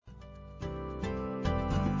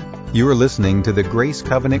You are listening to the Grace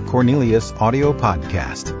Covenant Cornelius audio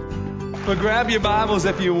podcast. Well, grab your Bibles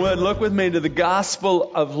if you would. Look with me to the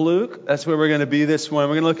Gospel of Luke. That's where we're going to be this morning.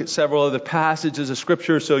 We're going to look at several other passages of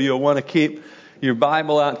Scripture, so you'll want to keep your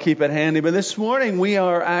Bible out, keep it handy. But this morning we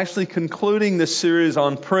are actually concluding this series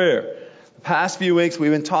on prayer. The past few weeks we've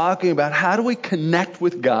been talking about how do we connect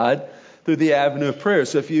with God through the avenue of prayer.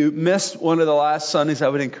 So if you missed one of the last Sundays, I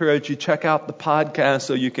would encourage you to check out the podcast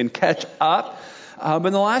so you can catch up. But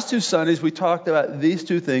in the last two Sundays, we talked about these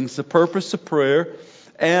two things, the purpose of prayer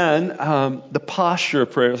and the posture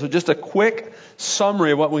of prayer. So just a quick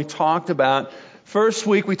summary of what we talked about. First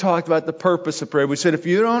week, we talked about the purpose of prayer. We said if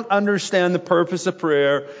you don't understand the purpose of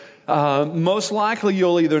prayer, most likely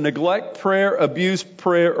you'll either neglect prayer, abuse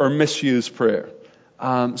prayer, or misuse prayer.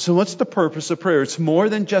 So what's the purpose of prayer? It's more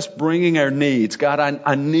than just bringing our needs. God,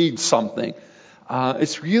 I need something.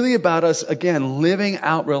 It's really about us, again, living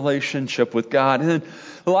out relationship with God. And then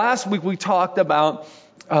last week we talked about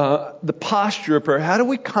the posture of prayer. How do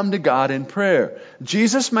we come to God in prayer?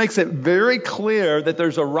 Jesus makes it very clear that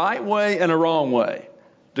there's a right way and a wrong way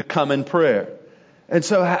to come in prayer. And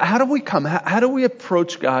so how do we come? How do we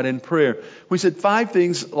approach God in prayer? We said 5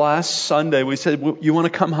 things last Sunday. We said you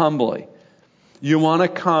want to come humbly. You want to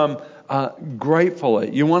come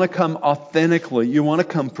gratefully. You want to come authentically. You want to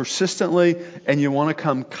come persistently, and you want to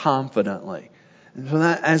come confidently. And so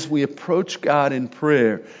that as we approach God in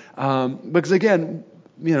prayer, because again,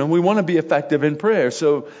 we want to be effective in prayer.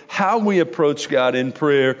 So how we approach God in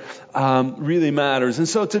prayer really matters. And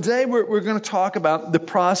so today we're going to talk about the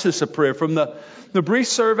process of prayer. From the brief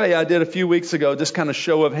survey I did a few weeks ago, just kind of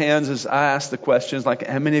show of hands as I asked the questions, like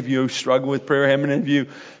how many of you struggle with prayer? How many of you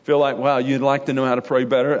feel like, wow, you'd like to know how to pray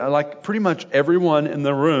better? Like pretty much everyone in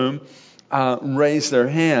the room raised their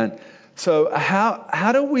hand. So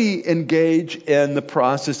how do we engage in the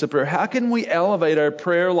process of prayer? How can we elevate our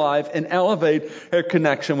prayer life and elevate our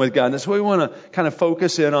connection with God? And that's what we want to kind of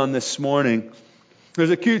focus in on this morning. There's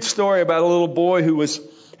a cute story about a little boy who was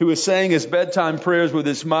saying his bedtime prayers with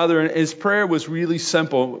his mother, and his prayer was really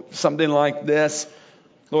simple, something like this: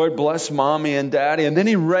 Lord, bless mommy and daddy. And then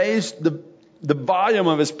he raised the volume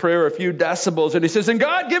of his prayer a few decibels, and he says, and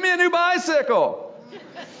God, give me a new bicycle.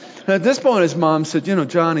 And at this point, his mom said,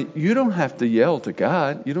 Johnny, you don't have to yell to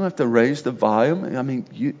God. You don't have to raise the volume. I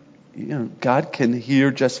mean, God can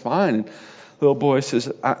hear just fine. And the little boy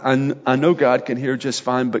says, I know God can hear just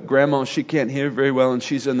fine, but Grandma, she can't hear very well, and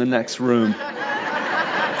she's in the next room.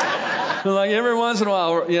 Like every once in a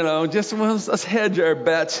while, let's hedge our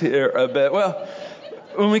bets here a bit. Well,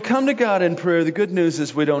 when we come to God in prayer, the good news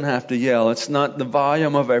is we don't have to yell. It's not the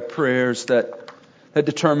volume of our prayers that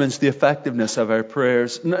determines the effectiveness of our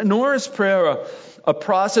prayers. Nor is prayer a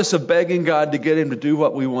process of begging God to get Him to do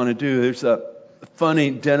what we want to do. There's a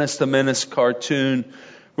funny Dennis the Menace cartoon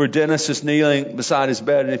where Dennis is kneeling beside his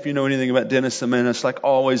bed. And if you know anything about Dennis the Menace, like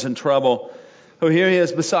always in trouble. So here he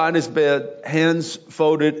is beside his bed, hands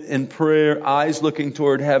folded in prayer, eyes looking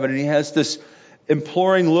toward heaven. And he has this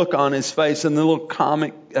imploring look on his face. And the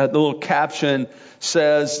little caption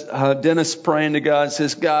says, Dennis praying to God,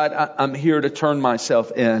 says, God, I'm here to turn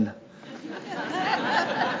myself in.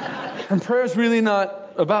 And prayer is really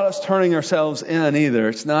not about us turning ourselves in either.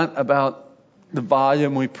 It's not about the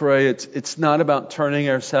volume we pray. It's not about turning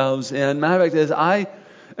ourselves in. Matter of fact,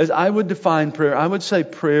 as I would define prayer, I would say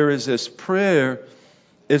prayer is this. Prayer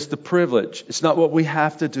is the privilege. It's not what we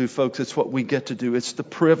have to do, folks. It's what we get to do. It's the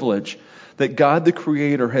privilege that God the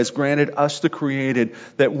Creator has granted us the created,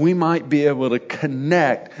 that we might be able to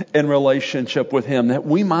connect in relationship with Him, that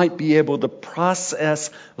we might be able to process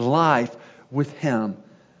life with Him.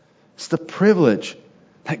 It's the privilege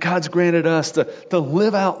that God's granted us to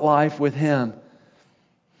live out life with Him.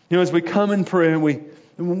 As we come in prayer,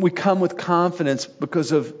 we come with confidence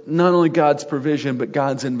because of not only God's provision, but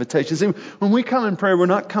God's invitation. See, when we come in prayer, we're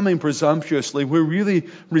not coming presumptuously. We're really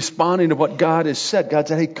responding to what God has said. God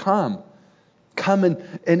said, hey, come. Come and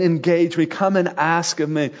engage me. Come and ask of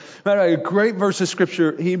me. A great verse of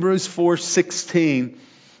Scripture, Hebrews 4:16,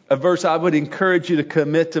 a verse I would encourage you to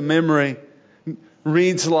commit to memory,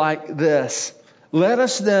 reads like this: let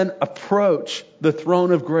us then approach the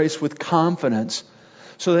throne of grace with confidence,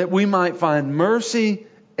 so that we might find mercy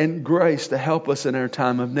and grace to help us in our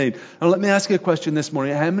time of need. Now, let me ask you a question this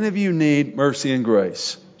morning. How many of you need mercy and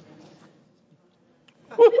grace?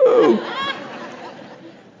 Woo-hoo!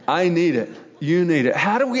 I need it. You need it.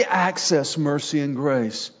 How do we access mercy and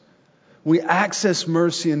grace? We access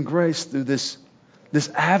mercy and grace through this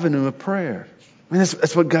avenue of prayer. I mean,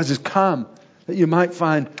 that's what God has come, that you might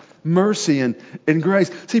find mercy and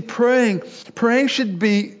grace. See, praying should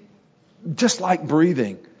be just like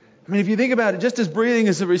breathing. I mean, if you think about it, just as breathing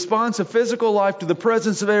is the response of physical life to the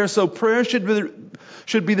presence of air, so prayer should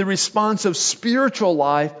be the response of spiritual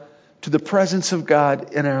life to the presence of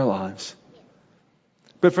God in our lives.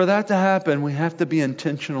 But for that to happen, we have to be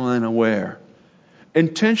intentional and aware.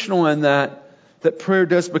 Intentional in that prayer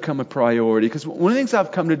does become a priority. Because one of the things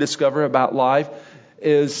I've come to discover about life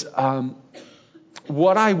is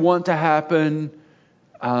what I want to happen,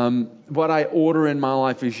 what I order in my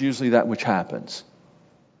life is usually that which happens.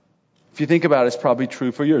 If you think about it, it's probably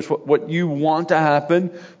true for yours. What you want to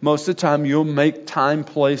happen, most of the time you'll make time,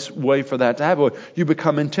 place, way for that to happen. You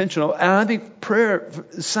become intentional. And I think prayer,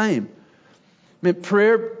 the same. I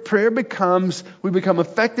mean, we become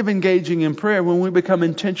effective engaging in prayer when we become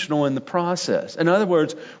intentional in the process. In other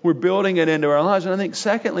words, we're building it into our lives. And I think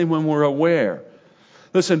secondly, when we're aware.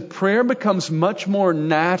 Listen, prayer becomes much more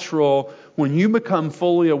natural when you become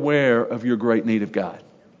fully aware of your great need of God.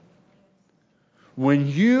 When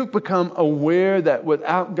you become aware that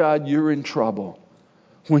without God, you're in trouble.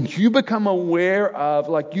 When you become aware of,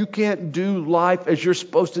 like, you can't do life as you're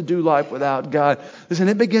supposed to do life without God. Listen,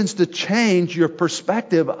 it begins to change your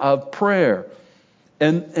perspective of prayer.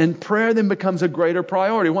 And prayer then becomes a greater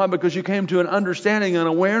priority. Why? Because you came to an understanding and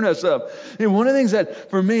awareness of. And one of the things that,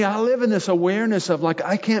 for me, I live in this awareness of, like,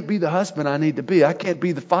 I can't be the husband I need to be. I can't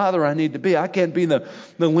be the father I need to be. I can't be the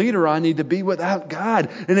leader I need to be without God.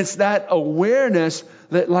 And it's that awareness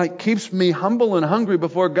that, like, keeps me humble and hungry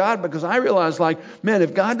before God, because I realize, like, man,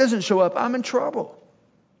 if God doesn't show up, I'm in trouble.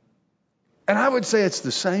 And I would say it's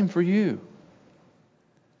the same for you.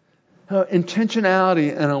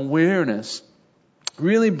 Intentionality and awareness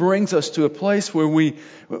really brings us to a place where we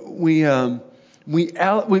begin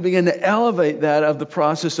to elevate that of the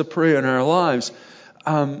process of prayer in our lives.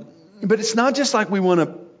 But it's not just like we want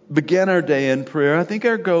to begin our day in prayer. I think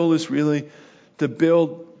our goal is really to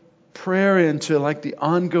build prayer into, like, the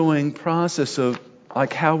ongoing process of,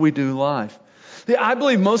 like, how we do life. I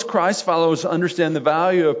believe most Christ followers understand the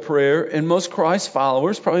value of prayer, and most Christ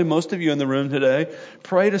followers, probably most of you in the room today,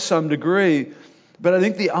 pray to some degree. But I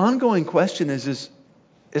think the ongoing question is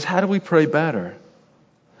how do we pray better?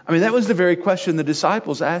 I mean, that was the very question the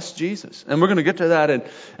disciples asked Jesus. And we're going to get to that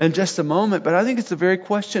in just a moment. But I think it's the very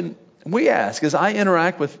question we ask. As I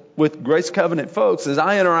interact with Grace Covenant folks, as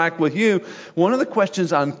I interact with you, one of the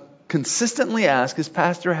questions I'm consistently asked is,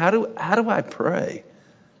 Pastor, how do I pray?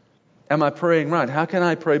 Am I praying right? How can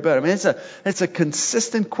I pray better? I mean, it's a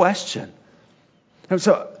consistent question. And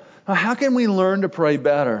so how can we learn to pray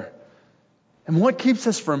better? And what keeps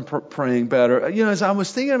us from praying better? You know, as I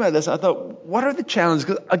was thinking about this, I thought, what are the challenges?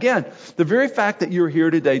 Because, again, the very fact that you're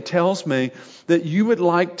here today tells me that you would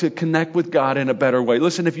like to connect with God in a better way.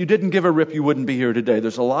 Listen, if you didn't give a rip, you wouldn't be here today.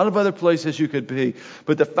 There's a lot of other places you could be.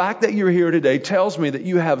 But the fact that you're here today tells me that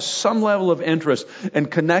you have some level of interest in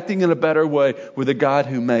connecting in a better way with the God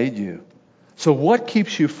who made you. So what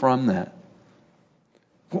keeps you from that?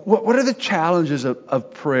 What are the challenges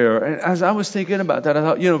of prayer? And as I was thinking about that, I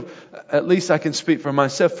thought, you know, at least I can speak for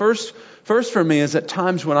myself. First for me is at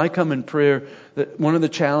times when I come in prayer, that one of the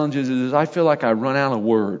challenges is I feel like I run out of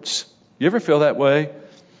words. You ever feel that way?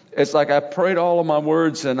 It's like I prayed all of my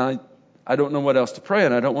words and I don't know what else to pray,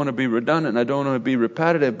 and I don't want to be redundant, and I don't want to be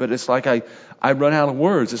repetitive, but it's like I run out of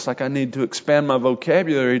words. It's like I need to expand my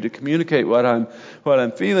vocabulary to communicate what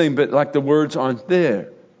I'm feeling, but like the words aren't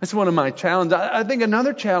there. That's one of my challenges. I think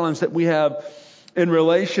another challenge that we have in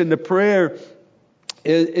relation to prayer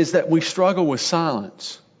is that we struggle with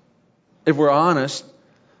silence. If we're honest,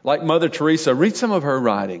 like Mother Teresa, read some of her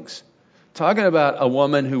writings. Talking about a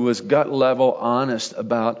woman who was gut level honest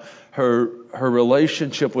about her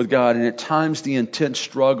relationship with God, and at times the intense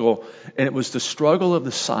struggle, and it was the struggle of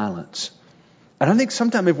the silence. And I think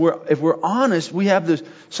sometimes if we're honest, we have the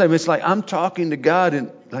same. It's like I'm talking to God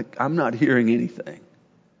and, like, I'm not hearing anything.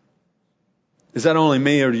 Is that only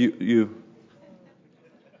me, or do you?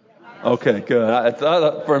 Okay, good. I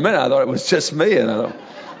thought for a minute I thought it was just me, and I thought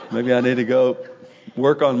maybe I need to go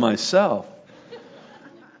work on myself.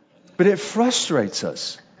 But it frustrates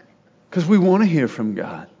us because we want to hear from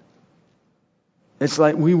God. It's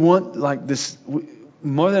like we want, like, this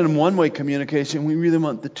more than one-way communication. We really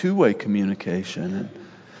want the two-way communication, and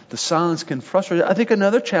the silence can frustrate. I think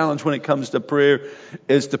another challenge when it comes to prayer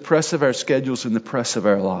is the press of our schedules and the press of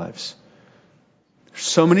our lives.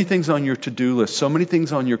 So many things on your to-do list, so many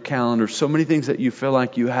things on your calendar, so many things that you feel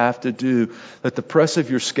like you have to do, that the press of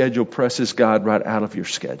your schedule presses God right out of your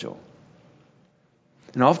schedule.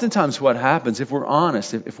 And oftentimes what happens, if we're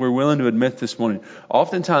honest, if we're willing to admit this morning,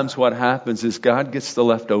 oftentimes what happens is God gets the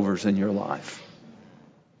leftovers in your life.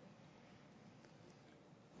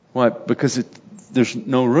 Why? Because there's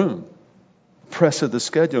no room. press of the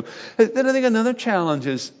schedule. Then I think another challenge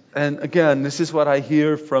is, and again, this is what I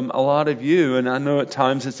hear from a lot of you, and I know at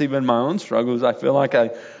times it's even my own struggles. I feel like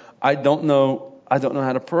I don't know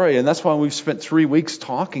how to pray. And that's why we've spent 3 weeks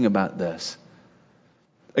talking about this.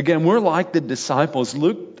 Again, we're like the disciples.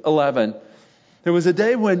 Luke 11, there was a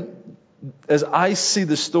day when, as I see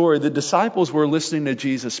the story, the disciples were listening to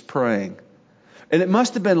Jesus praying. And it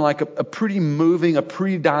must have been like a pretty moving, a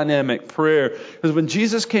pretty dynamic prayer. Because when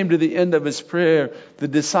Jesus came to the end of his prayer, the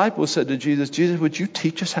disciples said to Jesus, Jesus, would you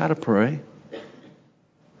teach us how to pray?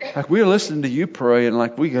 Like we were listening to you pray and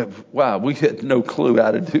like we had no clue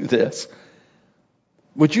how to do this.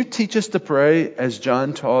 Would you teach us to pray as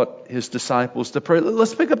John taught his disciples to pray?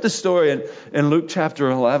 Let's pick up the story in Luke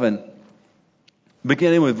chapter 11,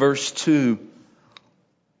 beginning with verse 2.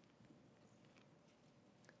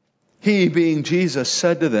 He, being Jesus,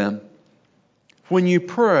 said to them, when you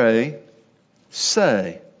pray,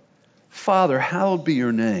 say, Father, hallowed be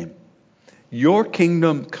your name. Your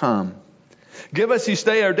kingdom come. Give us each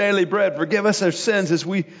day our daily bread. Forgive us our sins as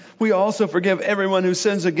we also forgive everyone who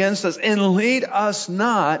sins against us. And lead us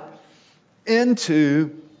not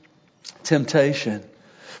into temptation.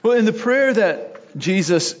 Well, in the prayer that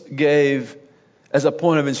Jesus gave as a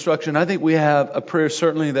point of instruction, I think we have a prayer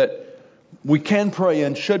certainly that we can pray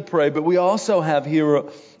and should pray, but we also have here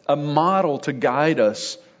a model to guide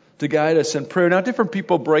us in prayer. Now, different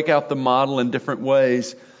people break out the model in different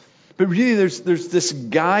ways, but really there's this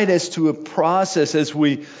guide as to a process as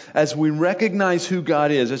we recognize who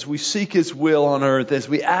God is, as we seek His will on earth, as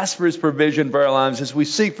we ask for His provision for our lives, as we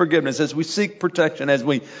seek forgiveness, as we seek protection, as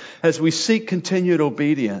we seek continued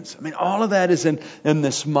obedience. I mean, all of that is in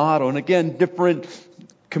this model. And again, different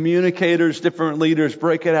communicators, different leaders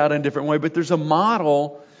break it out in different ways, but there's a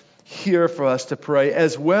model here for us to pray,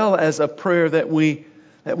 as well as a prayer that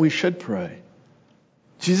we should pray.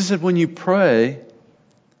 Jesus said, when you pray,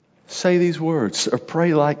 say these words, or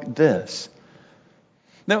pray like this.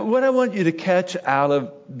 Now, what I want you to catch out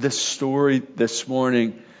of this story this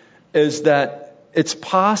morning is that it's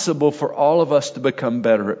possible for all of us to become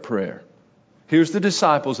better at prayer. Here's the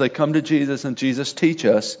disciples. They come to Jesus, and Jesus teach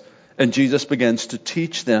us. And Jesus begins to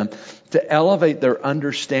teach them to elevate their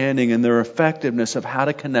understanding and their effectiveness of how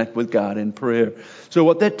to connect with God in prayer. So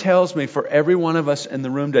what that tells me for every one of us in the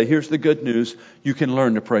room today, here's the good news. You can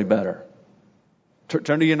learn to pray better.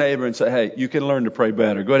 Turn to your neighbor and say, hey, you can learn to pray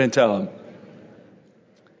better. Go ahead and tell them.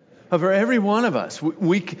 For every one of us,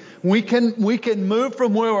 we can move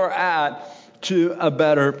from where we're at to a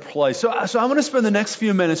better place. So I'm going to spend the next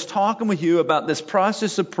few minutes talking with you about this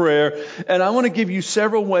process of prayer, and I want to give you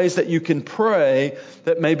several ways that you can pray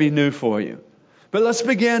that may be new for you. But let's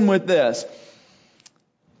begin with this.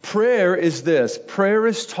 Prayer is this. Prayer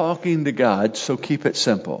is talking to God, so keep it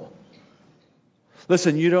simple.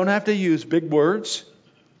 Listen, you don't have to use big words.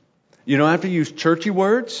 You don't have to use churchy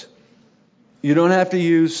words. You don't have to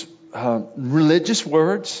use religious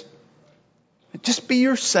words. Just be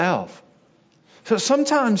yourself. So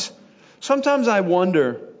sometimes I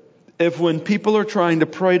wonder if when people are trying to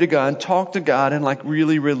pray to God and talk to God in like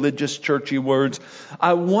really religious, churchy words,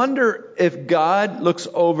 I wonder if God looks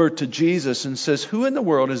over to Jesus and says, who in the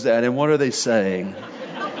world is that and what are they saying?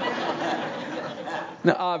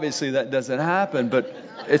 Now, obviously that doesn't happen, but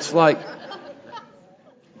it's like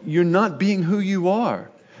you're not being who you are.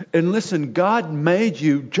 And listen, God made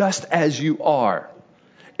you just as you are.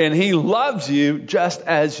 And He loves you just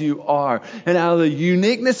as you are. And out of the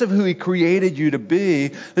uniqueness of who He created you to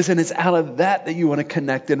be, listen, it's out of that you want to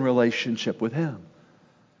connect in relationship with Him.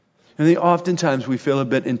 And oftentimes we feel a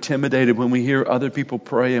bit intimidated when we hear other people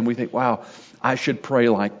pray and we think, wow, I should pray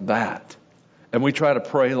like that. And we try to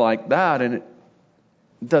pray like that and it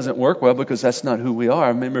doesn't work well because that's not who we are. I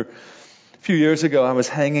remember a few years ago I was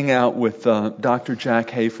hanging out with Dr. Jack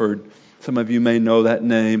Hayford. Some of you may know that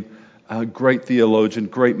name. A great theologian,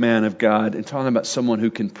 great man of God, and talking about someone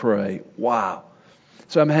who can pray. Wow.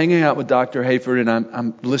 So I'm hanging out with Dr. Hayford, and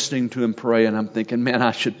I'm listening to him pray, and I'm thinking, man,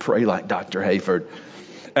 I should pray like Dr. Hayford.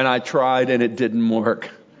 And I tried, and it didn't work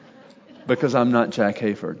because I'm not Jack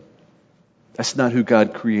Hayford. That's not who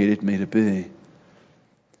God created me to be.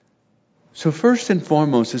 So first and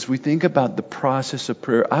foremost, as we think about the process of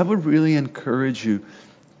prayer, I would really encourage you,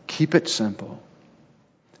 keep it simple.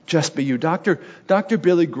 Just be you. Dr.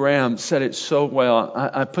 Billy Graham said it so well.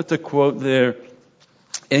 I put the quote there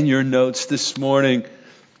in your notes this morning.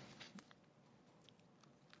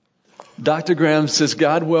 Dr. Graham says,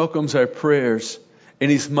 God welcomes our prayers,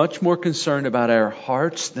 and He's much more concerned about our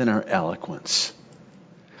hearts than our eloquence.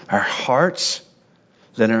 Our hearts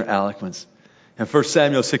than our eloquence. And 1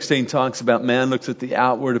 Samuel 16 talks about man looks at the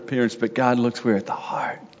outward appearance, but God looks where? At the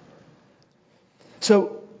heart.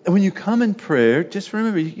 So when you come in prayer, just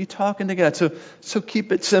remember, you're talking to God. So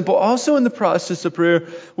keep it simple. Also in the process of prayer,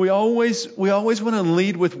 we always want to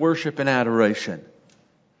lead with worship and adoration.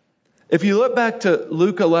 If you look back to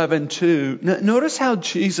Luke 11:2, notice how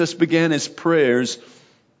Jesus began his prayer as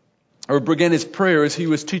he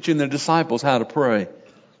was teaching the disciples how to pray.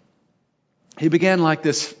 He began like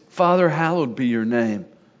this: Father, hallowed be your name.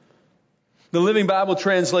 The Living Bible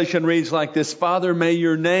translation reads like this: Father, may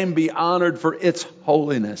your name be honored for its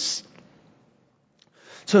holiness.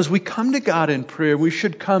 So as we come to God in prayer, we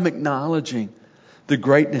should come acknowledging the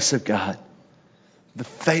greatness of God, the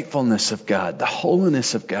faithfulness of God, the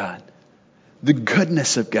holiness of God, the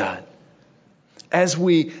goodness of God. As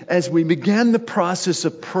we begin the process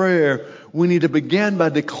of prayer, we need to begin by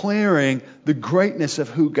declaring the greatness of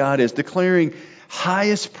who God is, declaring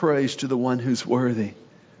highest praise to the one who's worthy.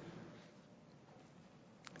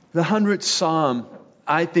 The 100th Psalm,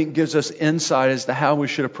 I think, gives us insight as to how we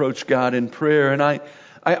should approach God in prayer. And I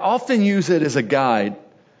often use it as a guide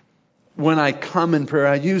when I come in prayer.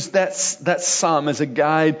 I use that Psalm as a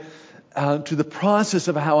guide to the process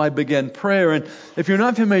of how I begin prayer. And if you're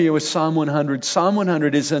not familiar with Psalm 100, Psalm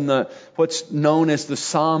 100 is in what's known as the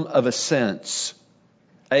Psalm of Ascents.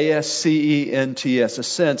 Ascents,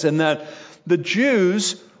 ascents. And that the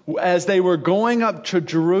Jews, as they were going up to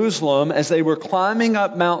Jerusalem, as they were climbing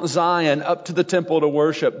up Mount Zion, up to the temple to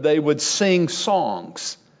worship, they would sing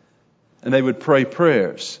songs and they would pray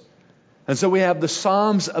prayers. And so we have the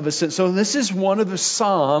Psalms of Ascent. So this is one of the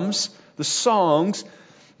Psalms, the songs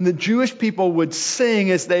the Jewish people would sing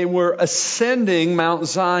as they were ascending Mount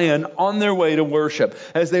Zion on their way to worship.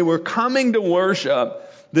 As they were coming to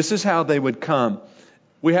worship, this is how they would come.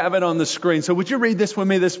 We have it on the screen. So would you read this with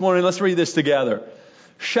me this morning? Let's read this together.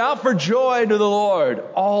 Shout for joy to the Lord,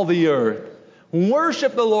 all the earth.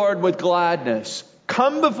 Worship the Lord with gladness.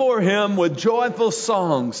 Come before Him with joyful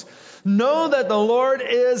songs. Know that the Lord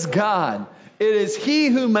is God. It is He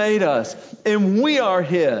who made us, and we are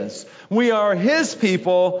His. We are His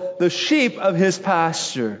people, the sheep of His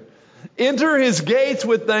pasture. Enter His gates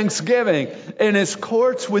with thanksgiving, and His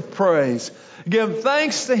courts with praise. Give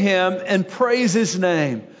thanks to Him and praise His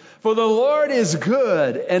name. For the Lord is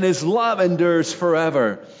good, and His love endures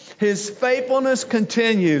forever. His faithfulness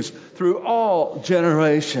continues through all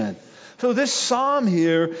generation. So this psalm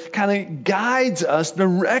here kind of guides us,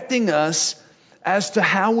 directing us as to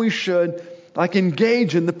how we should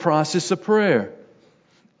engage in the process of prayer.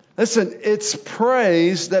 Listen, it's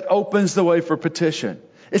praise that opens the way for petition.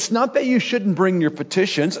 It's not that you shouldn't bring your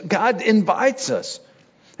petitions. God invites us.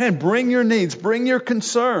 And bring your needs, bring your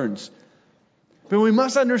concerns. But we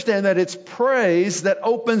must understand that it's praise that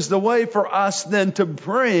opens the way for us then to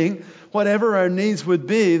bring whatever our needs would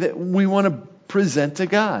be that we want to present to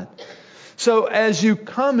God. So as you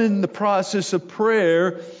come in the process of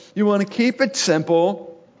prayer, you want to keep it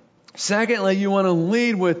simple. Secondly, you want to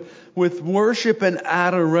lead with worship and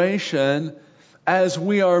adoration as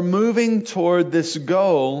we are moving toward this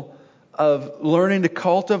goal of learning to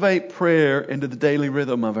cultivate prayer into the daily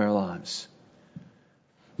rhythm of our lives.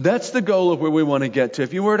 That's the goal of where we want to get to.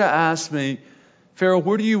 If you were to ask me, Farrell,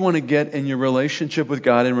 where do you want to get in your relationship with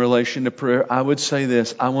God in relation to prayer? I would say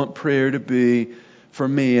this: I want prayer to be, for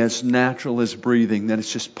me, as natural as breathing, that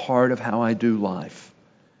it's just part of how I do life.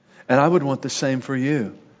 And I would want the same for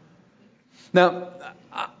you. Now,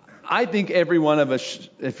 I think every one of us,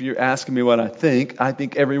 if you're asking me what I think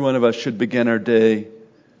every one of us should begin our day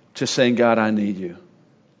just saying, God, I need you.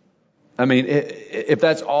 I mean, if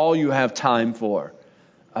that's all you have time for,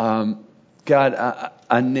 God,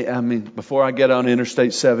 I need, before I get on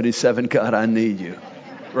Interstate 77, God, I need you,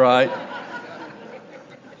 right?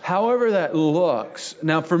 However that looks.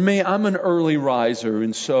 Now, for me, I'm an early riser,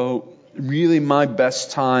 and so really my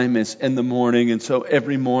best time is in the morning, and so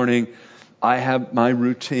every morning I have my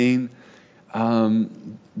routine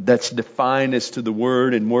that's defined as to the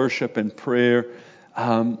Word and worship and prayer.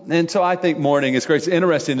 And so I think morning is great. It's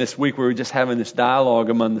interesting this week we were just having this dialogue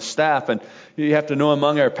among the staff, and you have to know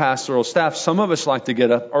among our pastoral staff, some of us like to get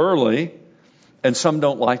up early and some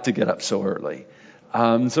don't like to get up so early.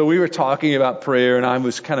 So we were talking about prayer, and I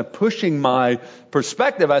was kind of pushing my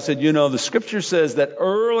perspective. I said, the Scripture says that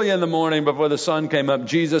early in the morning before the sun came up,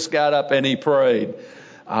 Jesus got up and He prayed.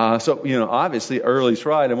 So obviously early's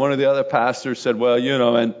right. And one of the other pastors said, well,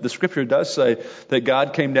 and the Scripture does say that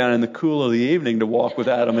God came down in the cool of the evening to walk with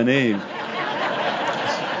Adam and Eve.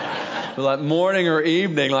 So like morning or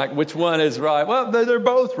evening, which one is right? Well, they're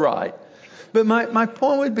both right. But my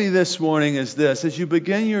point would be this morning is this: as you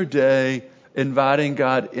begin your day, inviting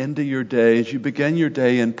God into your day, as you begin your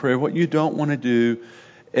day in prayer, what you don't want to do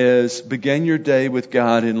is begin your day with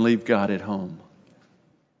God and leave God at home.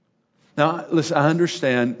 Now, listen, I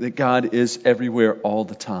understand that God is everywhere all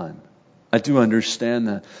the time. I do understand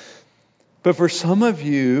that. But for some of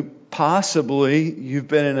you, possibly you've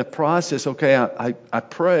been in a process, okay, I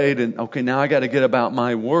prayed, and okay, now I got to get about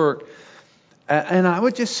my work. And I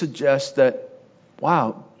would just suggest that,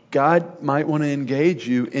 wow, God might want to engage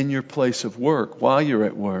you in your place of work while you're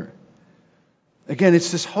at work. Again,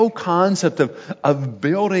 it's this whole concept of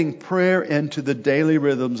building prayer into the daily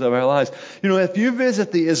rhythms of our lives. You know, if you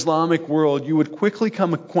visit the Islamic world, you would quickly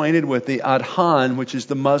come acquainted with the adhan, which is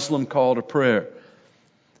the Muslim call to prayer.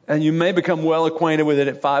 And you may become well acquainted with it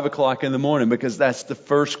at 5 o'clock in the morning, because that's the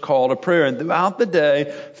first call to prayer. And throughout the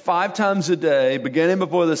day, 5 times a day, beginning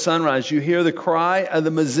before the sunrise, you hear the cry of the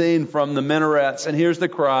muezzin from the minarets. And here's the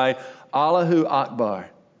cry, Allahu Akbar.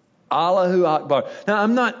 Allahu Akbar. Now,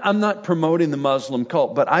 I'm not promoting the Muslim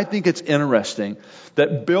cult, but I think it's interesting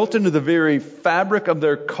that built into the very fabric of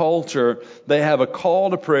their culture, they have a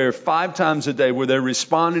call to prayer 5 times a day where they're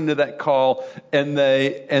responding to that call, and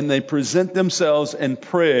they present themselves in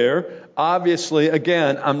prayer. Obviously,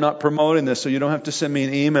 again, I'm not promoting this, so you don't have to send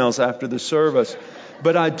me emails after the service.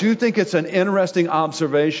 But I do think it's an interesting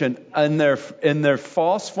observation. In their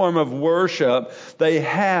false form of worship, they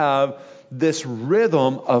have this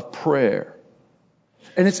rhythm of prayer.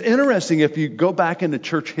 And it's interesting, if you go back into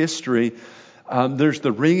church history, there's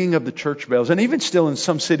the ringing of the church bells, and even still in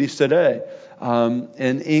some cities today.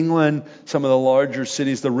 In England, some of the larger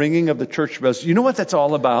cities, the ringing of the church bells. You know what that's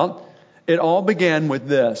all about? It all began with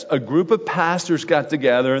this. A group of pastors got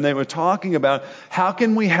together, and they were talking about, how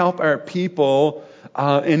can we help our people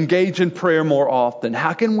engage in prayer more often?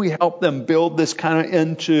 How can we help them build this kind of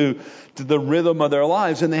into the rhythm of their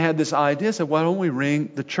lives? And they had this idea, said, why don't we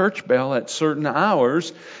ring the church bell at certain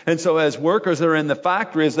hours? And so as workers that are in the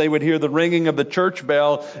factory, as they would hear the ringing of the church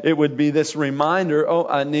bell, it would be this reminder, oh,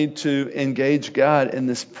 I need to engage God in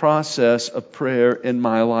this process of prayer in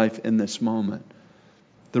my life in this moment.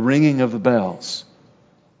 The ringing of the bells.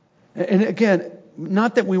 And again,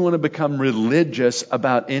 not that we want to become religious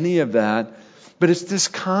about any of that, but it's this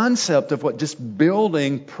concept of just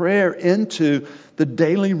building prayer into the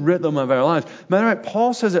daily rhythm of our lives. Matter of fact,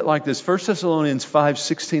 Paul says it like this, 1 Thessalonians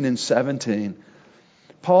 5:16 and 17.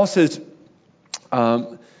 Paul says,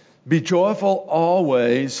 be joyful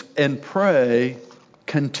always and pray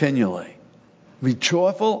continually. Be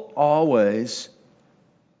joyful always,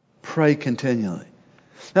 pray continually.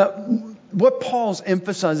 Now, what Paul's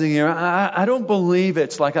emphasizing here, I don't believe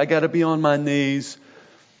it's like I got to be on my knees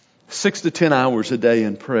 6 to 10 hours a day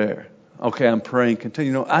in prayer. Okay, I'm praying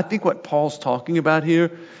continue. No, I think what Paul's talking about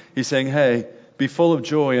here, he's saying, hey, be full of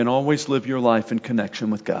joy and always live your life in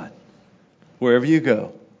connection with God. Wherever you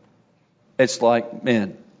go, it's like,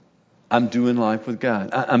 man, I'm doing life with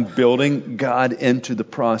God. I'm building God into the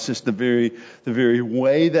process, the very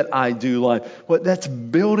way that I do life. What that's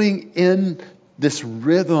building in this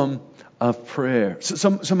rhythm of prayer.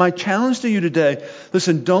 So my challenge to you today,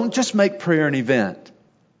 listen, don't just make prayer an event,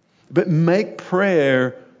 but make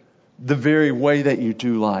prayer the very way that you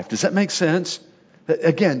do life. Does that make sense?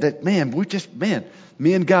 Again, me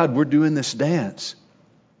and God, we're doing this dance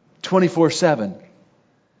 24/7.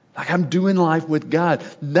 Like I'm doing life with God.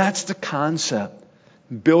 That's the concept.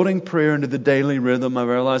 Building prayer into the daily rhythm of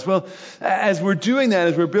our lives. Well, as we're doing that,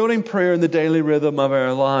 as we're building prayer in the daily rhythm of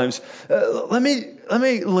our lives, let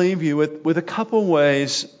me leave you with a couple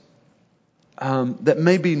ways that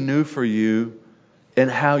may be new for you in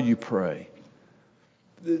how you pray.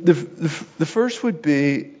 The first would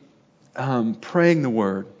be praying the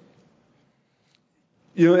Word.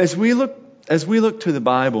 You know, as we look to the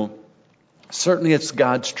Bible, certainly it's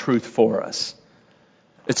God's truth for us.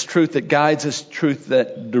 It's truth that guides us, truth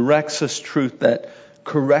that directs us, truth that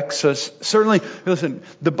corrects us. Certainly, listen,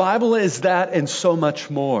 the Bible is that and so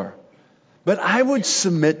much more. But I would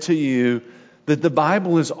submit to you that the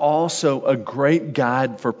Bible is also a great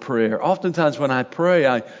guide for prayer. Oftentimes when I pray,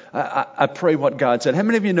 I pray what God said. How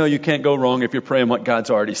many of you know you can't go wrong if you're praying what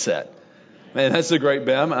God's already said? Man, that's a great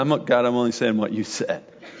bet. God, I'm only saying what you said.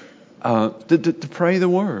 To pray the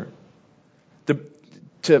Word.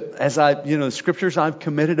 As the scriptures I've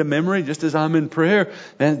committed to memory, just as I'm in prayer,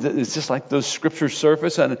 man, it's just like those scriptures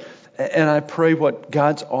surface, and I pray what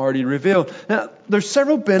God's already revealed. Now, there's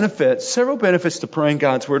several benefits to praying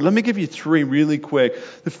God's Word. Let me give you 3 really quick.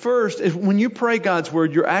 The first is when you pray God's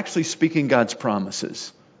Word, you're actually speaking God's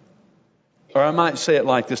promises. Or I might say it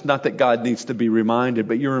like this, not that God needs to be reminded,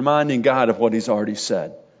 but you're reminding God of what He's already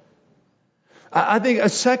said. I think a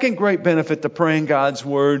second great benefit to praying God's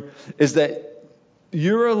Word is that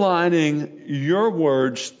you're aligning your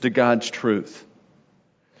words to God's truth.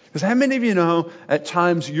 Because how many of you know at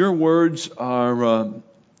times your words are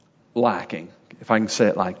lacking, if I can say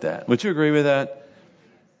it like that. Would you agree with that?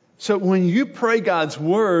 So when you pray God's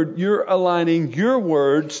word, you're aligning your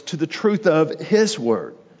words to the truth of His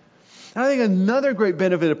word. And I think another great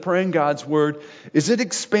benefit of praying God's word is it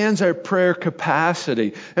expands our prayer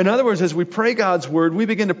capacity. In other words, as we pray God's word, we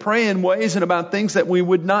begin to pray in ways and about things that we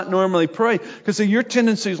would not normally pray. Because see, your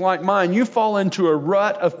tendency is like mine. You fall into a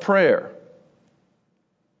rut of prayer.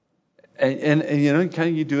 And you know, kind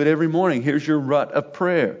of you do it every morning. Here's your rut of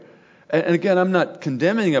prayer. And again, I'm not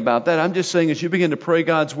condemning about that. I'm just saying as you begin to pray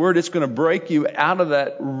God's word, it's going to break you out of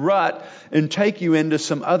that rut and take you into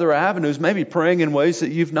some other avenues, maybe praying in ways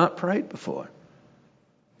that you've not prayed before.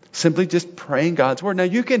 Simply just praying God's word. Now,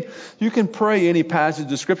 you can pray any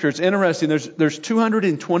passage of Scripture. It's interesting. There's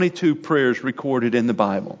 222 prayers recorded in the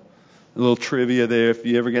Bible. A little trivia there if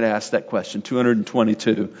you ever get asked that question,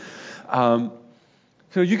 222.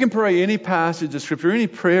 So you can pray any passage of Scripture, any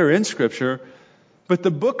prayer in Scripture. But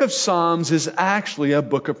the book of Psalms is actually a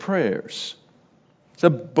book of prayers. It's a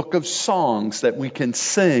book of songs that we can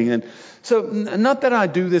sing. And so, not that I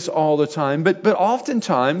do this all the time, but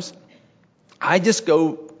oftentimes I just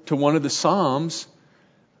go to one of the Psalms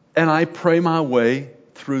and I pray my way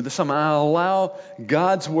through the Psalm. I allow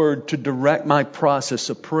God's word to direct my process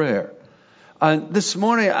of prayer. This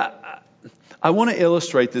morning, I want to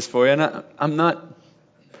illustrate this for you, and I'm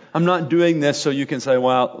not doing this so you can say,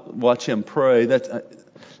 well, watch him pray.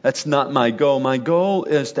 That's not my goal. My goal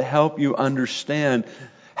is to help you understand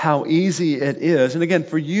how easy it is. And again,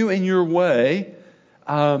 for you in your way,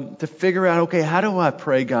 to figure out, okay, how do I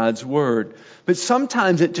pray God's word? But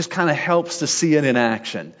sometimes it just kind of helps to see it in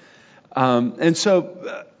action. And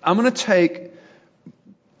so I'm going to take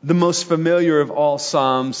the most familiar of all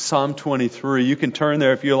Psalms, Psalm 23. You can turn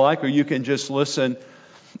there if you like, or you can just listen.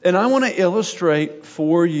 And I want to illustrate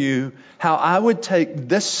for you how I would take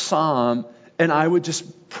this psalm and I would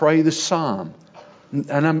just pray the psalm.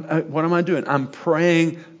 And what am I doing? I'm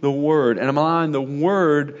praying the word, and I'm allowing the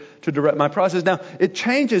word to direct my process. Now, it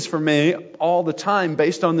changes for me all the time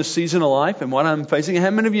based on the season of life and what I'm facing. How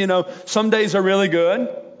many of you know some days are really good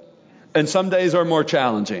and some days are more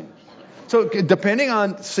challenging? So depending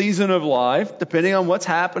on season of life, depending on what's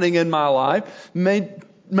happening in my life, may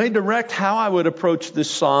direct how I would approach this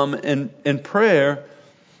psalm in prayer.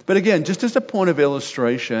 But again, just as a point of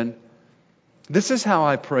illustration, this is how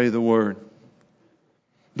I pray the word.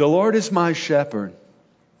 The Lord is my shepherd.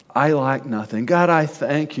 I lack nothing. God, I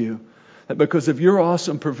thank you that because of your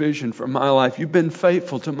awesome provision for my life, you've been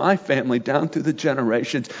faithful to my family down through the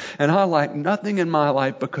generations. And I lack nothing in my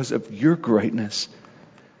life because of your greatness.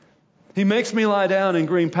 He makes me lie down in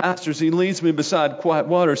green pastures. He leads me beside quiet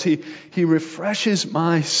waters. He refreshes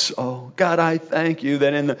my soul. God, I thank you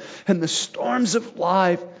that in the storms of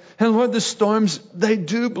life, and Lord, the storms, they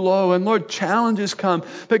do blow. And Lord, challenges come.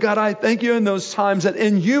 But God, I thank you in those times that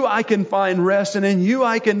in you I can find rest and in you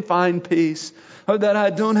I can find peace. Lord, that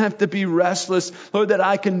I don't have to be restless. Lord, that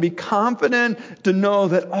I can be confident to know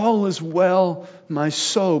that all is well, my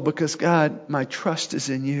soul, because God, my trust is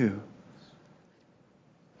in you.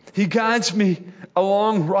 He guides me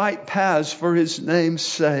along right paths for his name's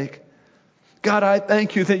sake. God, I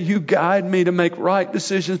thank you that you guide me to make right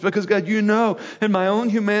decisions because, God, you know, in my own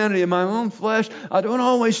humanity, in my own flesh, I don't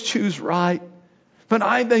always choose right. But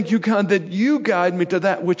I thank you, God, that you guide me to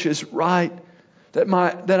that which is right, that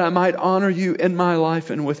I might honor you in my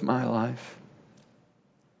life and with my life.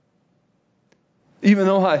 Even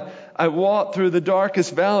though I walk through the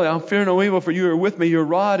darkest valley, I'll fear no evil, for you are with me. Your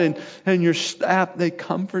rod and your staff, they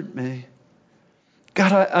comfort me.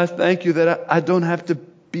 God, I thank you that I don't have to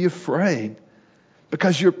be afraid.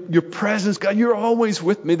 Because your presence, God, you're always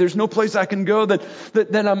with me. There's no place I can go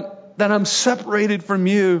that I'm separated from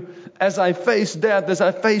you. As I face death, as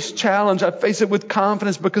I face challenge, I face it with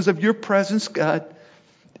confidence because of your presence, God,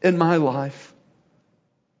 in my life.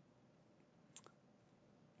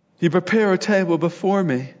 You prepare a table before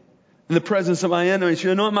me in the presence of my enemies.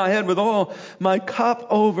 You anoint my head with oil. My cup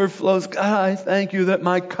overflows. God, I thank you that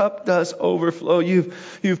my cup does overflow.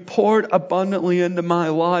 You've poured abundantly into my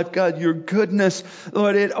life. God, your goodness,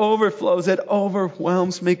 Lord, it overflows. It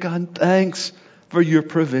overwhelms me. God, thanks for your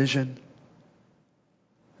provision.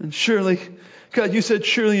 And surely, God, you said,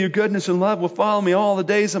 surely your goodness and love will follow me all the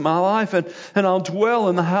days of my life, and I'll dwell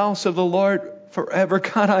in the house of the Lord forever.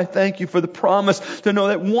 God, I thank you for the promise to know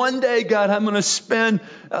that one day, God, I'm going to spend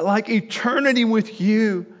like eternity with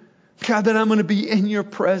you. God, that I'm going to be in your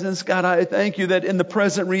presence. God, I thank you that in the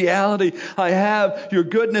present reality, I have your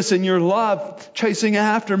goodness and your love chasing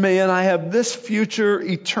after me, and I have this future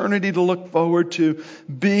eternity to look forward to,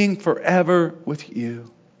 being forever with you.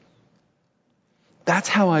 That's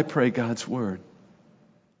how I pray God's word.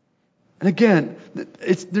 And again,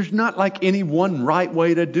 there's not like any one right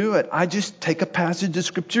way to do it. I just take a passage of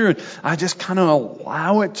Scripture and I just kind of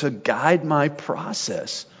allow it to guide my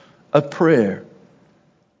process of prayer.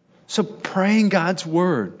 So praying God's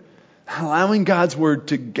Word, allowing God's Word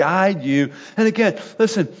to guide you. And again,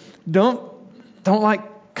 listen, don't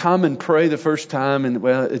like come and pray the first time and,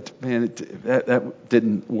 well, that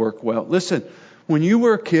didn't work well. Listen, when you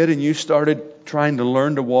were a kid and you started trying to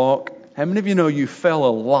learn to walk, how many of you know you fell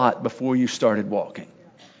a lot before you started walking?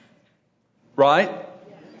 Right?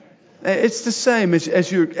 It's the same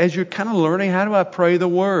as you're kind of learning, how do I pray the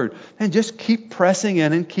Word? And just keep pressing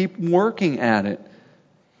in and keep working at it.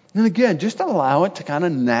 And again, just allow it to kind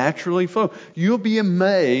of naturally flow. You'll be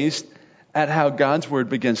amazed at how God's Word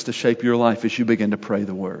begins to shape your life as you begin to pray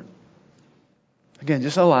the Word. Again,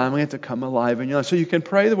 just allowing it to come alive in your life so you can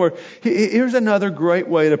pray the Word. Here's another great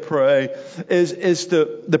way to pray is to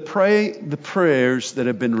pray the prayers that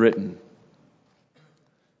have been written.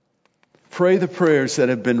 Pray the prayers that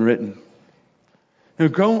have been written. You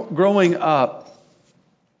know, growing up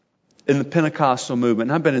in the Pentecostal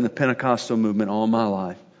movement, and I've been in the Pentecostal movement all my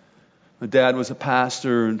life. My dad was a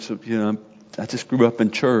pastor, and so, you know, I just grew up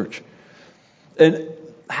in church. And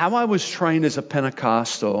how I was trained as a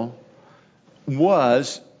Pentecostal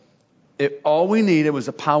was all we needed was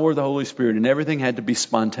the power of the Holy Spirit, and everything had to be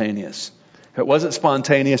spontaneous. If it wasn't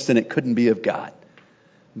spontaneous, then it couldn't be of God.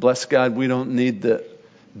 Bless God, we don't need the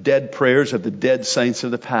dead prayers of the dead saints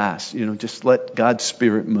of the past. You know, just let God's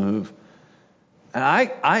Spirit move. And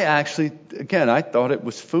I actually, again, I thought it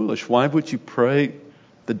was foolish. Why would you pray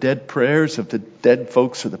the dead prayers of the dead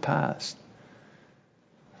folks of the past?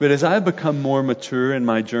 But as I've become more mature in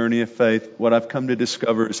my journey of faith, what I've come to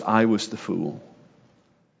discover is I was the fool.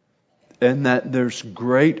 And that there's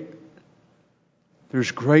great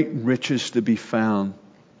riches to be found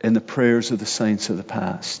in the prayers of the saints of the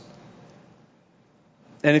past.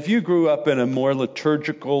 And if you grew up in a more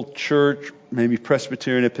liturgical church, maybe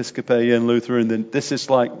Presbyterian, Episcopalian, Lutheran, then this is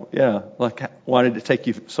like, why did it take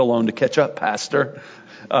you so long to catch up, Pastor?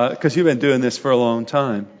 Because you've been doing this for a long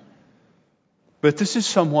time. But this is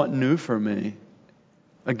somewhat new for me.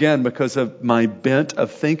 Again, because of my bent of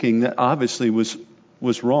thinking that obviously was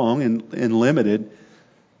wrong and limited.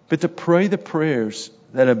 But to pray the prayers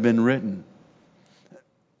that have been written.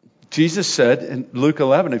 Jesus said in Luke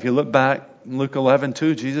 11, if you look back in Luke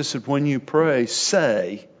 11:2, Jesus said, when you pray,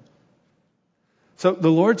 say. So the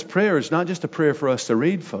Lord's Prayer is not just a prayer for us to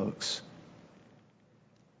read, folks.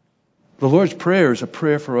 The Lord's Prayer is a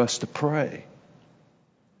prayer for us to pray.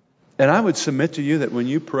 And I would submit to you that when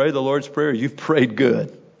you pray the Lord's Prayer, you've prayed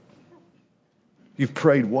good. You've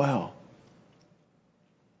prayed well.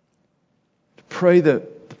 To pray the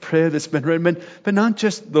prayer that's been written, but not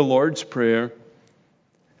just the Lord's Prayer.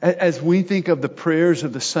 As we think of the prayers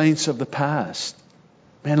of the saints of the past,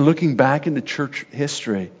 man, looking back into church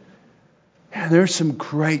history, man, there's some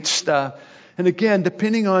great stuff. And again,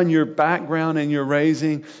 depending on your background and your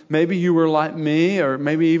raising, maybe you were like me, or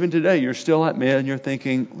maybe even today you're still like me and you're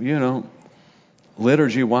thinking, you know,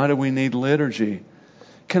 liturgy, why do we need liturgy?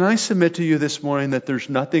 Can I submit to you this morning that there's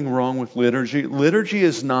nothing wrong with liturgy? Liturgy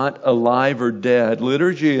is not alive or dead.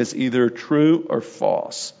 Liturgy is either true or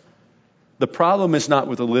false. The problem is not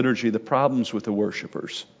with the liturgy, the problem's with the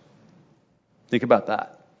worshipers. Think about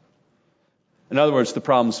that. In other words, the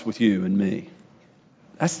problem's with you and me.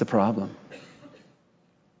 That's the problem.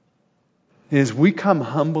 As we come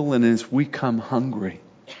humble and as we come hungry.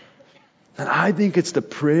 And I think it's the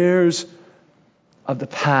prayers of the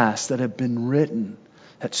past that have been written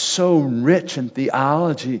that's so rich in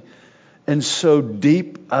theology and so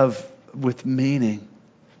deep with meaning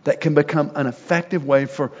that can become an effective way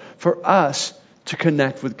for us to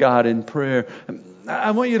connect with God in prayer.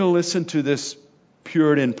 I want you to listen to this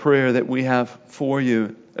Puritan prayer that we have for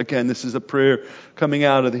you. Again, this is a prayer coming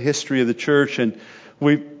out of the history of the church, and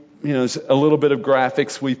there's a little bit of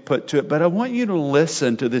graphics we've put to it, but I want you to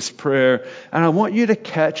listen to this prayer, and I want you to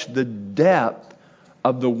catch the depth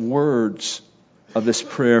of the words of this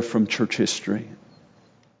prayer from church history.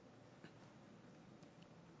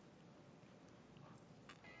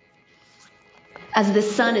 As the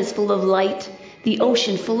sun is full of light, the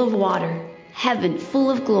ocean full of water, heaven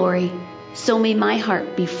full of glory, so may my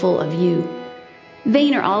heart be full of you.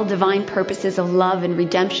 Vain are all divine purposes of love and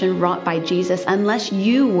redemption wrought by Jesus unless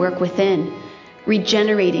you work within,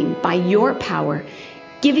 regenerating by your power,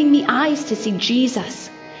 giving me eyes to see Jesus,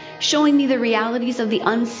 showing me the realities of the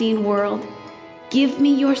unseen world. Give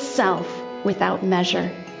me yourself without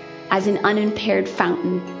measure, as an unimpaired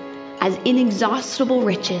fountain, as inexhaustible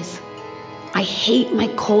riches. I hate my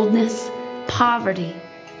coldness, poverty,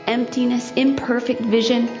 emptiness, imperfect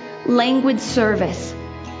vision, languid service,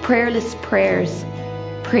 prayerless prayers,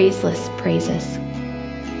 praiseless praises.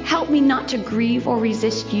 Help me not to grieve or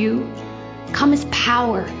resist you. Come as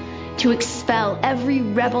power to expel every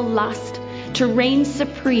rebel lust, to reign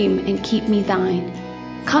supreme and keep me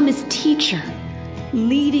thine. Come as teacher,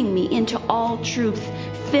 leading me into all truth,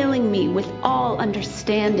 filling me with all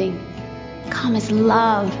understanding. Come as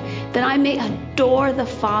love, that I may adore the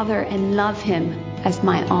Father and love him as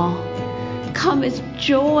my all. Come as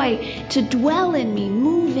joy, to dwell in me,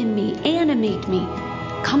 move in me, animate me.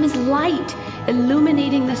 Come as light,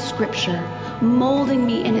 illuminating the scripture, molding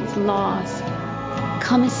me in its laws.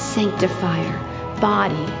 Come as sanctifier,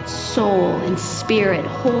 body, soul, and spirit,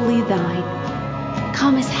 wholly thine.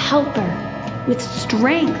 Come as helper, with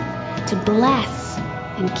strength to bless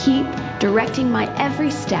and keep, directing my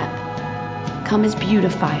every step. Come as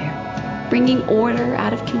beautifier, bringing order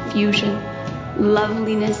out of confusion,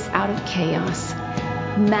 loveliness out of chaos.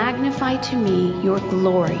 Magnify to me your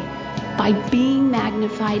glory by being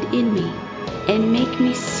magnified in me, and make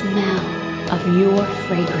me smell of your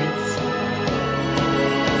fragrance.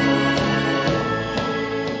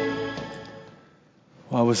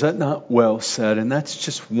 Wow, was that not well said? And that's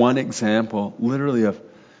just one example, literally, of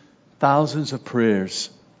thousands of prayers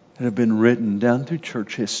that have been written down through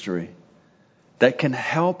church history that can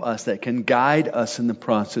help us, that can guide us in the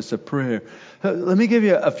process of prayer. Let me give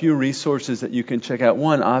you a few resources that you can check out.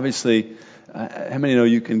 One, obviously, how many know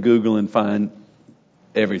you can Google and find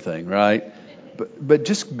everything, right? But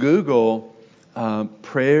just Google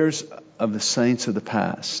prayers of the saints of the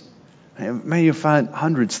past. May you find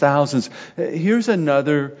hundreds, thousands. Here's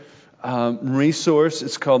another resource.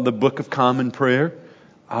 It's called the Book of Common Prayer.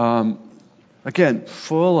 Again,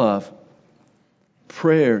 full of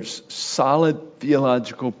prayers, solid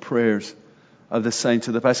theological prayers of the saints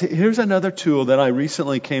of the past. Here's another tool that I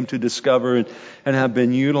recently came to discover and have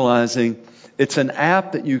been utilizing. It's an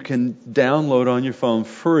app that you can download on your phone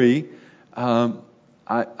free.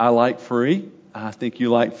 I like free. I think you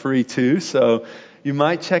like free too. So you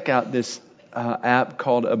might check out this app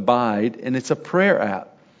called Abide, and it's a prayer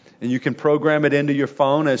app. And you can program it into your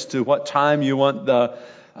phone as to what time you want the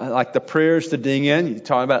prayers to ding in. You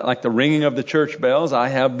talk about like the ringing of the church bells. I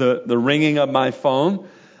have the ringing of my phone.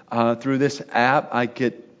 Through this app, I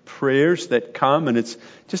get prayers that come, and it's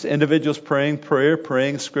just individuals praying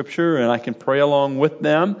scripture, and I can pray along with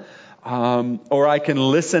them. Or I can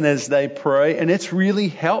listen as they pray. And it's really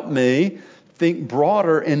helped me think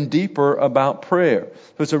broader and deeper about prayer.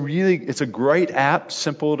 So it's a great app,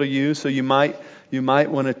 simple to use. So you might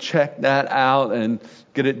want to check that out and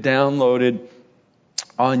get it downloaded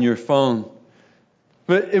on your phone.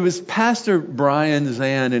 But it was Pastor Brian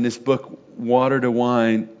Zahnd in his book, Water to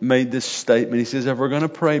Wine, made this statement. He says, if we're going to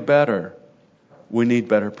pray better, we need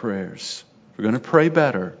better prayers. If we're going to pray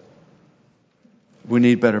better, we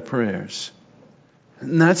need better prayers.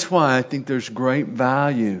 And that's why I think there's great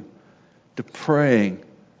value to praying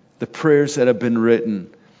the prayers that have been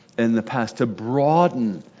written in the past, to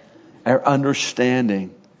broaden our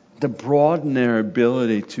understanding, to broaden our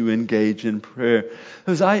ability to engage in prayer.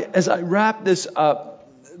 As I wrap this up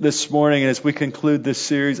this morning, and as we conclude this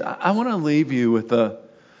series, I want to leave you with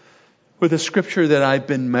a scripture that I've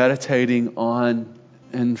been meditating on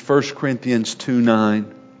in 1 Corinthians 2:9,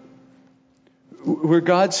 where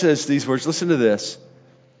God says these words. Listen to this.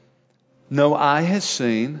 No eye has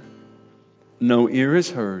seen, no ear has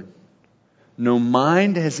heard, no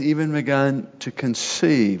mind has even begun to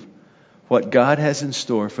conceive what God has in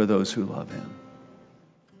store for those who love Him.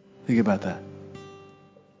 Think about that.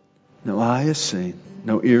 No eye has seen,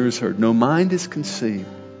 no ear has heard, no mind has conceived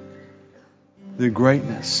the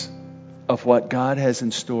greatness of what God has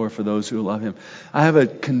in store for those who love Him. I have a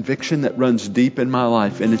conviction that runs deep in my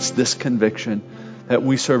life, and it's this conviction that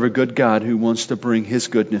we serve a good God who wants to bring His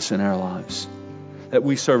goodness in our lives. That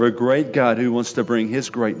we serve a great God who wants to bring His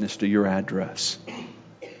greatness to your address.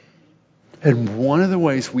 And one of the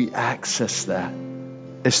ways we access that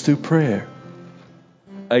is through prayer.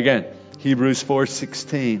 Again, Hebrews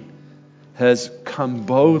 4:16 has come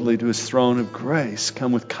boldly to His throne of grace,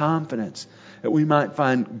 come with confidence, that we might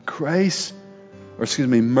find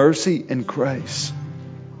mercy and grace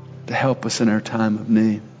to help us in our time of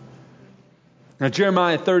need. Now,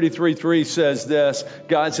 Jeremiah 33:3 says this.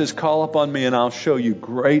 God says, call upon me and I'll show you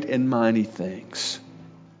great and mighty things.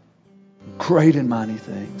 Great and mighty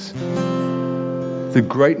things. The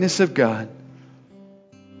greatness of God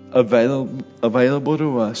available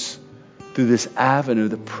to us through this avenue,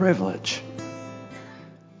 the privilege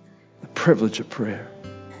of prayer.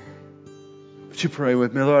 Would you pray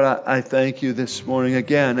with me? Lord, I thank you this morning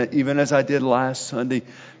again, even as I did last Sunday.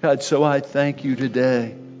 God, so I thank you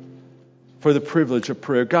today for the privilege of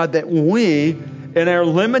prayer. God, that we, in our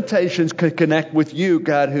limitations, could connect with you,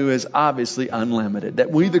 God, who is obviously unlimited.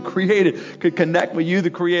 That we, the created, could connect with you, the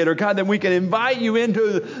creator. God, that we can invite you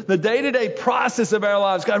into the day-to-day process of our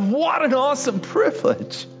lives. God, what an awesome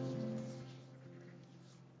privilege.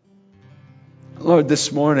 Lord,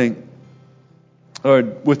 this morning,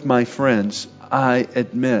 Lord, with my friends, I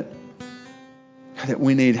admit that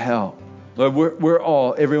we need help. Lord, we're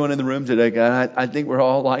all, everyone in the room today, God, I think we're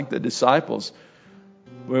all like the disciples,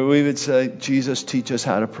 where we would say, Jesus, teach us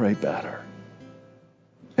how to pray better.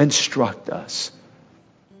 Instruct us.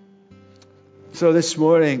 So this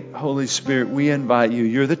morning, Holy Spirit, we invite you.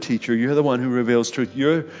 You're the teacher. You're the one who reveals truth.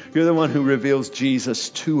 You're the one who reveals Jesus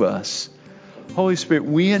to us. Holy Spirit,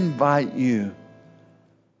 we invite you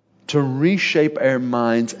to reshape our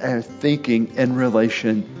minds, our thinking in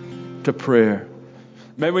relation to prayer.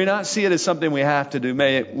 May we not see it as something we have to do.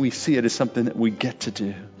 May we see it as something that we get to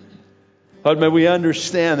do. Lord, may we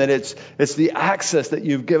understand that it's the access that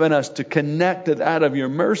you've given us to connect it out of your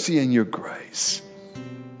mercy and your grace.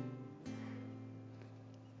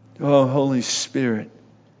 Oh, Holy Spirit,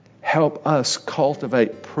 help us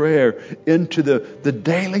cultivate prayer into the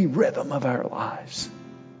daily rhythm of our lives.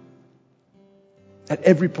 At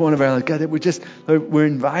every point of our life, God, that we're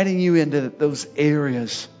inviting you into those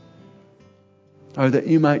areas, or that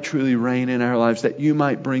you might truly reign in our lives, that you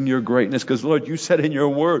might bring your greatness. Because, Lord, you said in your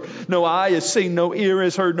word, no eye has seen, no ear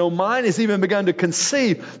has heard, no mind has even begun to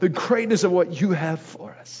conceive the greatness of what you have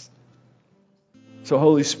for us. So,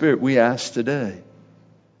 Holy Spirit, we ask today,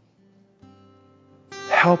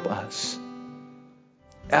 help us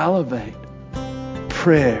elevate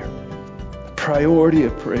prayer, the priority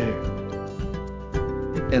of prayer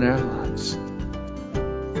in our lives.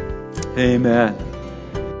 Amen.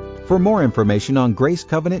 For more information on Grace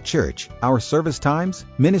Covenant Church, our service times,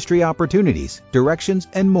 ministry opportunities, directions,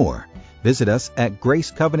 and more, visit us at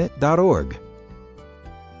gracecovenant.org.